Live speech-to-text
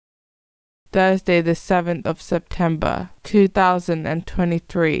Thursday the 7th of September,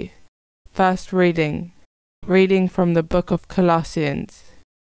 2023. First reading. Reading from the book of Colossians.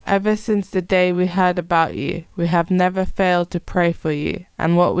 Ever since the day we heard about you, we have never failed to pray for you,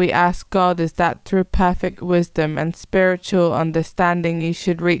 and what we ask God is that through perfect wisdom and spiritual understanding you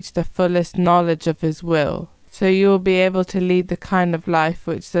should reach the fullest knowledge of His will, so you will be able to lead the kind of life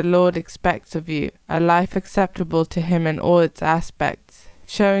which the Lord expects of you, a life acceptable to Him in all its aspects,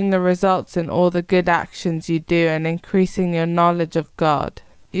 showing the results in all the good actions you do and increasing your knowledge of God.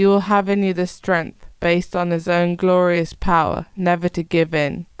 You will have in you the strength, based on His own glorious power, never to give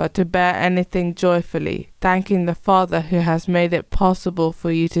in, but to bear anything joyfully, thanking the Father who has made it possible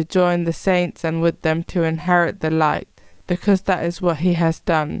for you to join the saints and with them to inherit the light, because that is what He has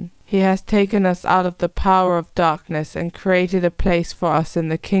done. He has taken us out of the power of darkness and created a place for us in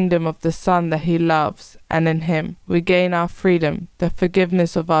the kingdom of the Son that He loves, and in Him we gain our freedom, the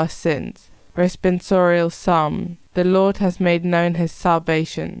forgiveness of our sins. Responsorial Psalm. The Lord has made known His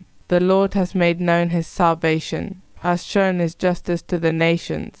salvation. The Lord has made known His salvation, has shown His justice to the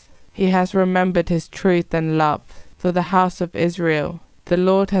nations. He has remembered His truth and love for the house of Israel. The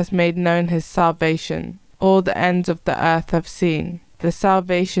Lord has made known His salvation. All the ends of the earth have seen the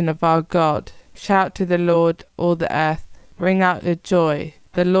salvation of our God. Shout to the Lord, all the earth. Ring out with joy.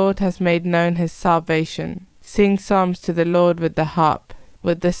 The Lord has made known His salvation. Sing psalms to the Lord with the harp,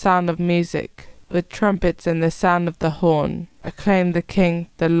 with the sound of music, with trumpets and the sound of the horn. Acclaim the King,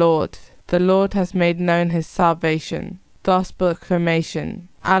 the Lord. The Lord has made known His salvation. Gospel acclamation.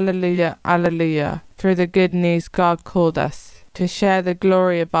 Alleluia, alleluia. Through the good news God called us to share the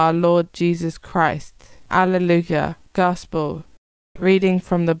glory of our Lord Jesus Christ. Alleluia. Gospel. Reading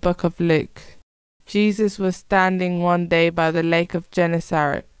from the book of Luke. Jesus was standing one day by the lake of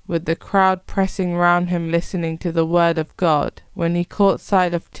Gennesaret, with the crowd pressing round Him listening to the word of God, when He caught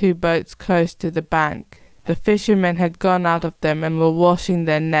sight of two boats close to the bank. The fishermen had gone out of them and were washing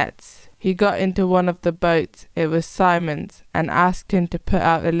their nets. He got into one of the boats, it was Simon's, and asked him to put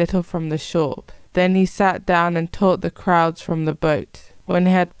out a little from the shore. Then He sat down and taught the crowds from the boat. When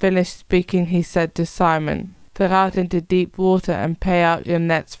He had finished speaking, He said to Simon, "Put out into deep water and pay out your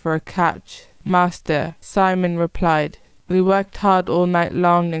nets for a catch." "Master," Simon replied, "we worked hard all night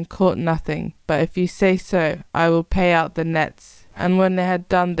long and caught nothing, but if you say so, I will pay out the nets." And when they had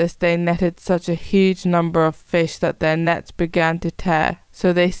done this, they netted such a huge number of fish that their nets began to tear.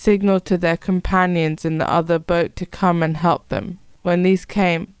 So they signaled to their companions in the other boat to come and help them. When these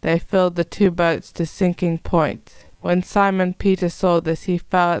came, they filled the two boats to sinking point. When Simon Peter saw this, he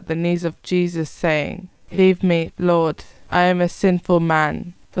fell at the knees of Jesus, saying, "Leave me, Lord, I am a sinful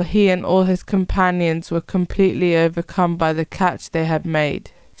man." For he and all his companions were completely overcome by the catch they had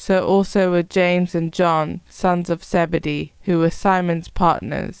made. So also were James and John, sons of Zebedee, who were Simon's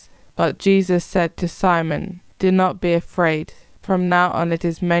partners. But Jesus said to Simon, "Do not be afraid. From now on it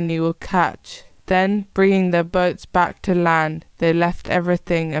is men you will catch." Then, bringing their boats back to land, they left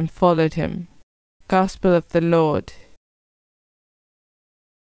everything and followed Him. Gospel of the Lord.